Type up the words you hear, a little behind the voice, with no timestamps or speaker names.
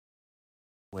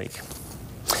Week.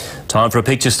 Time for a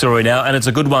picture story now, and it's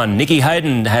a good one. Nikki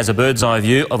Hayden has a bird's eye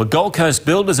view of a Gold Coast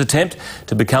builder's attempt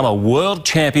to become a world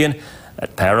champion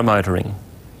at paramotoring.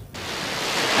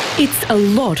 It's a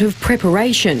lot of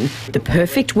preparation, the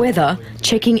perfect weather,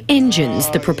 checking engines,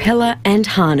 the propeller and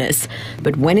harness.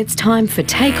 But when it's time for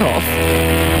takeoff,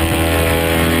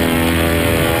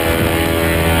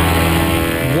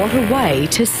 what a way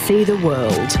to see the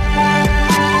world.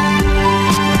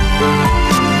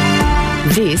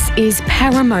 This is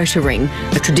paramotoring,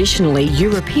 a traditionally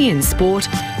European sport.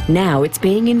 Now it's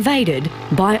being invaded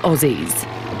by Aussies.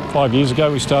 5 years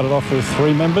ago we started off with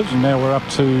 3 members, and now we're up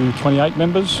to 28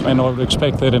 members, and I would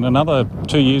expect that in another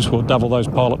 2 years we'll double those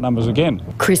pilot numbers again.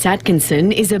 Chris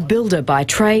Atkinson is a builder by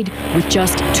trade. With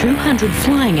just 200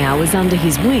 flying hours under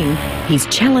his wing, he's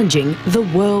challenging the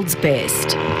world's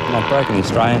best. I've broken the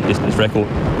Australian distance record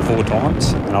 4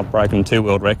 times, and I've broken 2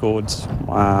 world records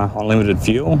on limited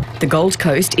fuel. The Gold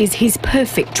Coast is his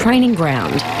perfect training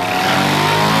ground.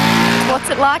 What's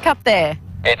it like up there?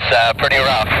 It's pretty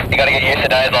rough. You got to get used to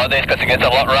days like this because it gets a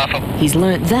lot rougher. He's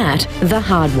learnt that the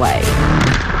hard way.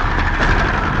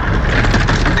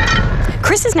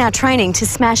 Chris is now training to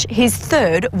smash his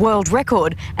 3rd world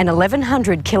record, an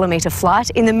 1,100-kilometre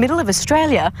flight in the middle of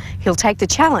Australia. He'll take the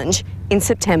challenge in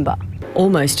September.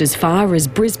 Almost as far as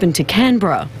Brisbane to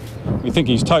Canberra. We think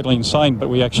he's totally insane, but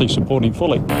we actually support him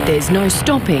fully. There's no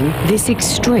stopping this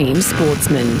extreme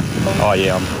sportsman. Oh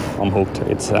yeah, I'm hooked.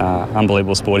 It's an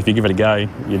unbelievable sport. If you give it a go,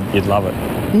 you'd love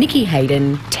it. Nikki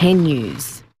Hayden, 10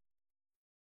 News.